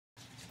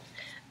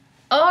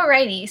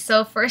Alrighty,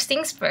 so first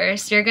things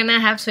first, you're gonna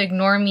have to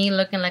ignore me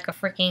looking like a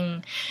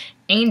freaking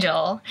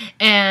angel,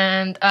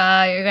 and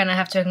you're gonna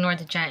have to ignore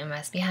the giant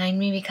mess behind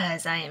me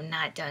because I am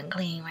not done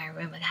cleaning my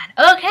room again.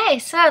 Okay,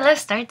 so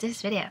let's start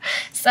this video.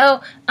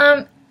 So,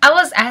 I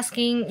was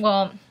asking,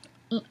 well,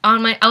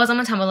 I was on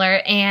my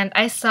Tumblr and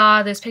I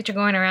saw this picture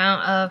going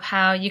around of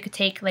how you could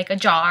take like a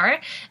jar,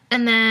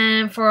 and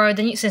then for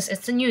the since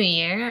it's the new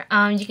year,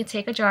 you can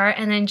take a jar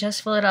and then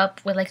just fill it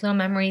up with like little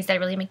memories that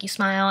really make you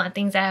smile and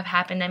things that have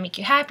happened that make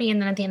you happy,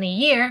 and then at the end of the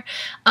year,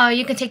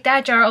 you can take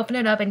that jar, open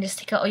it up, and just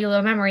take out all your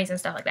little memories and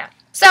stuff like that.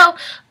 So,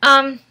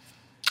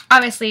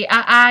 obviously,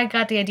 I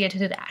got the idea to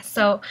do that.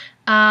 So,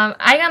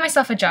 I got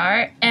myself a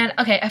jar, and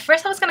okay, at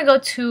first I was gonna go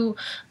to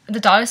the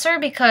dollar store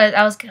because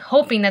I was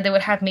hoping that they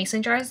would have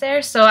mason jars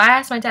there. So I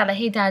asked my dad, like,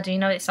 hey dad, do you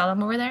know they sell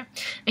them over there?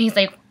 And he's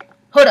like,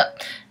 hold up,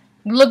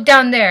 look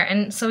down there.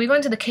 And so we go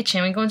into the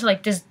kitchen, we go into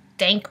like this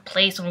dank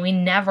place when we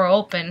never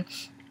open.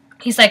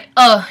 He's like,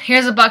 oh,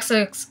 here's a box with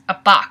here's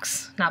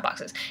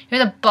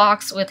a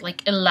box with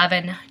like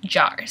 11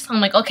 jars.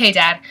 I'm like, okay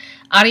dad,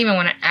 I don't even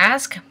want to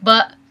ask,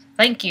 but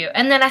thank you.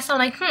 And then I saw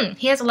like,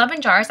 he has 11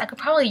 jars, I could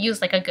probably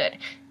use like a good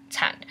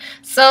 10.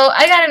 So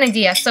I got an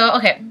idea. So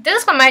okay,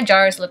 this is what my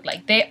jars look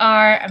like. They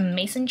are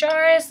mason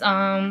jars,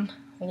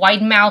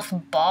 wide mouth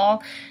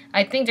ball.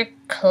 I think they're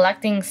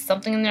collecting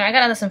something in there. I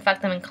gotta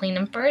disinfect them and clean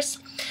them first.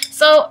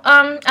 So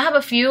I have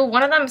a few.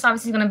 One of them is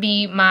obviously gonna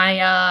be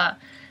my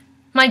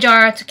my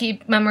jar to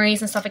keep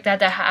memories and stuff like that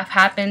that have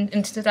happened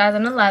in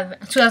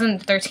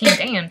 2013,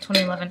 damn,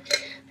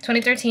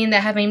 2013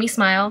 that have made me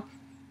smile.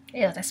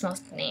 Ew, that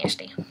smells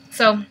nasty.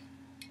 So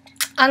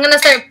I'm gonna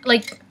start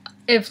like,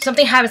 if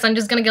something happens, I'm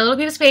just gonna get a little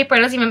piece of paper.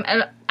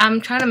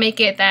 I'm trying to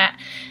make it that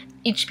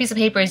each piece of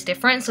paper is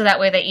different, so that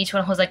way that each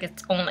one holds like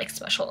its own like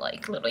special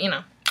like little,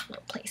 little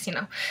place,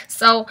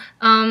 So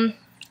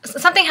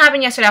something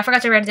happened yesterday. I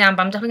forgot to write it down,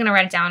 but I'm definitely gonna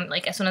write it down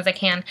like as soon as I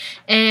can,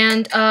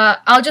 and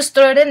I'll just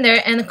throw it in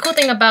there. And the cool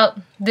thing about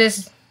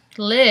this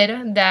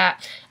lid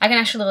that I can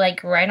actually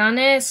like write on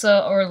it,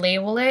 or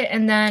label it,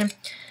 and then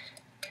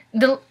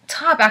the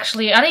top,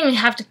 actually, I don't even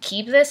have to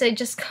keep this. It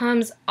just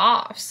comes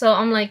off. So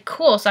I'm like,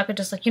 cool. So I could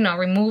just like,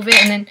 remove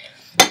it and then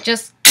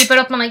just keep it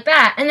open like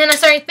that. And then I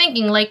started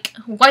thinking, like,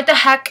 why the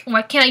heck,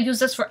 why can't I use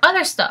this for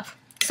other stuff?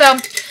 So,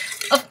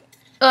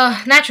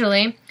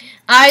 naturally,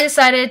 I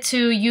decided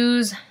to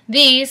use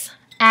these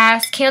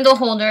as candle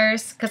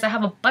holders because I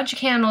have a bunch of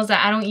candles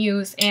that I don't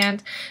use,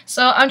 and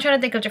so I'm trying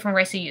to think of different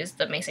ways to use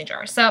the mason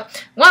jar. So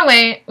one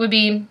way would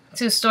be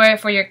to store it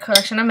for your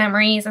collection of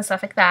memories and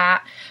stuff like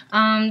that.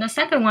 The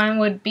second one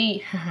would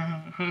be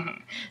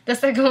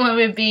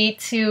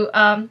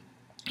to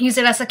use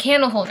it as a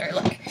candle holder.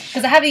 Look,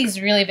 because I have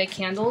these really big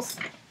candles,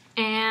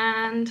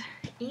 and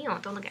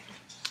don't look at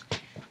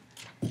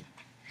it.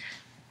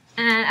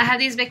 And I have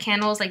these big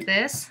candles like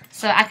this,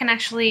 so I can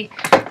actually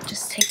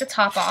just take the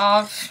top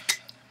off,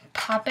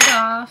 pop it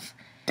off,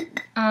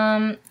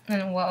 and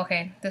well,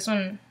 okay, this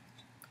one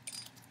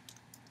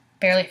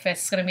barely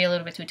fits. It's gonna be a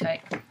little bit too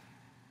tight.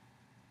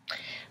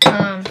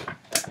 Let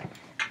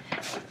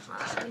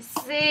me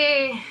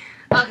see.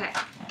 Okay,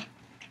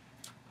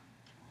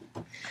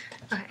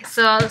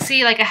 so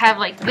see, like I have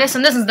like this,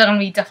 and this is gonna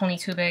be definitely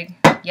too big.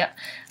 Yep.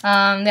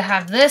 They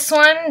have this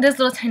one, this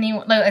little tiny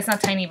one. Like, it's not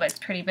tiny, but it's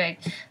pretty big.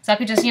 So I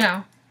could just,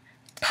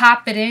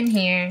 pop it in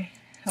here.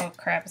 Oh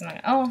crap! It's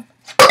not. Oh.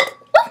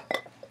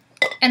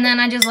 And then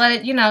I just let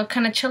it,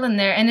 kind of chill in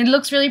there. And it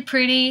looks really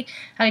pretty.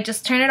 I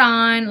just turn it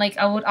on. Like,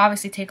 I would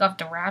obviously take off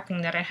the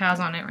wrapping that it has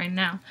on it right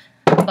now.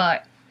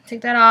 But,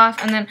 take that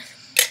off. And then,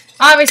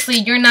 obviously,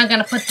 you're not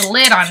going to put the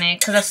lid on it.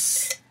 Because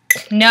that's,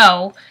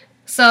 no.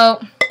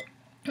 So,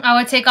 I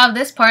would take off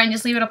this part and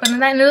just leave it open.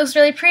 And then it looks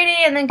really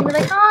pretty. And then you can be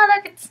like, oh,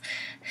 look, it's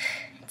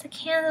a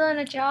candle in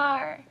a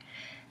jar.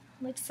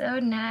 It looks so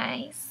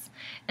nice.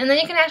 And then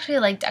you can actually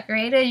like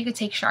decorate it. You could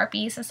take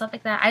Sharpies and stuff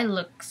like that. I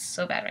look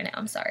so bad right now,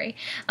 I'm sorry.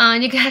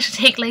 You can actually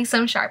take like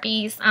some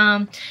Sharpies,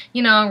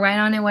 write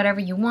on it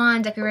whatever you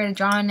want, decorate it,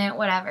 draw on it,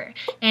 whatever.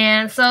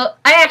 And so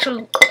I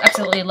actually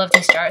absolutely love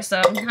these jars.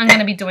 So I'm going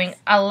to be doing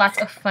a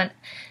lot of fun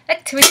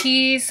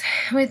activities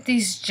with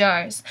these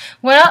jars.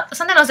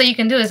 Something else that you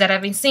can do is that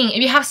I've been seeing,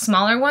 if you have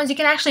smaller ones, you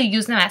can actually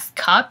use them as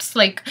cups.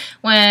 Like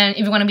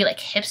if you want to be like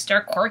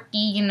hipster,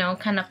 quirky,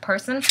 kind of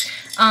person,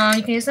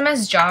 you can use them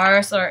as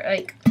jars or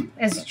like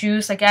as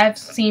juice. Like I've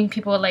seen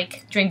people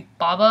like drink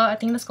boba. I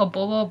think that's called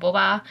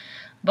boba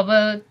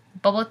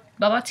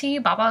tea.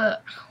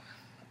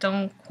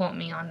 Don't quote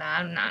me on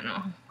that. I do not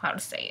know how to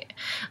say it.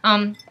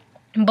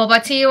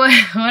 Boba tea or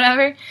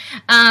whatever.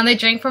 They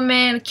drink from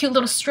it. A cute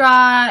little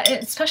straw.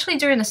 Especially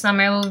during the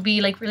summer, it would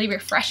be like really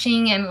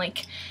refreshing, and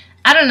like,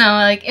 I don't know,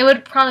 like it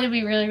would probably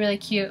be really, really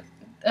cute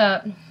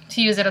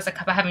to use it as a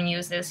cup. I haven't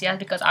used this yet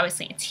because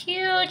obviously it's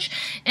huge,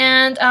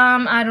 and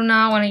I do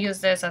not want to use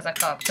this as a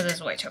cup because it's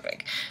way too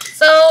big.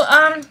 So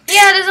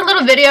yeah, there's a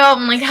little video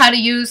on like how to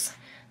use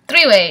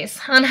 3 ways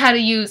on how to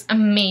use a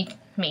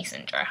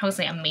mason jar. I would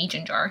say a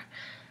mason jar.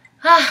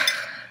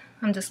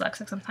 I'm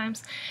dyslexic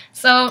sometimes.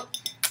 So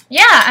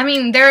yeah, I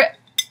mean, they're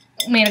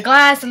made of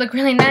glass. They look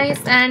really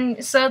nice,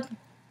 and so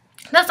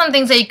that's some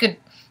things that you could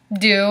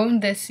do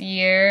this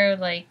year,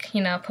 like,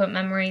 you know, put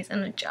memories in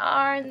a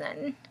jar and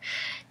then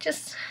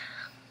just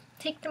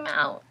take them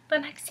out the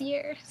next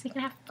year so you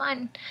can have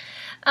fun.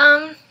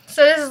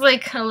 So this is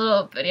like a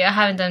little video. I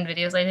haven't done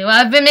videos lately. Well,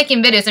 I've been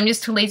making videos. I'm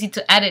just too lazy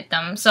to edit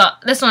them. So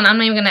this one, I'm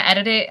not even gonna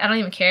edit it. I don't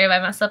even care if I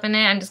mess up in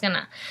it. I'm just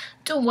gonna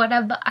do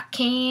whatever I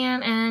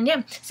can, and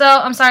yeah. So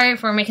I'm sorry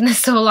for making this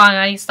so long.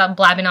 I need to stop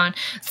blabbing on.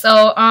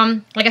 So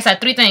like I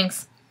said, 3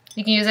 things.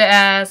 You can use it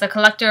as a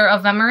collector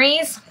of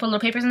memories. Put little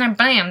papers in there.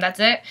 Bam, that's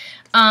it.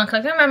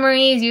 Collector of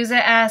memories. Use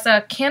it as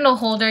a candle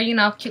holder. You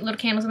know, cute little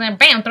candles in there.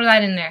 Bam, throw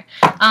that in there.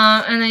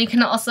 And then you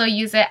can also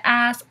use it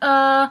as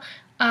a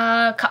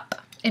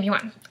cup if you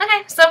want.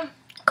 Okay, so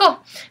cool.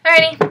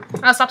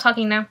 Alrighty, I'll stop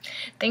talking now.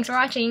 Thanks for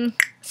watching.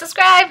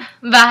 Subscribe.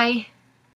 Bye.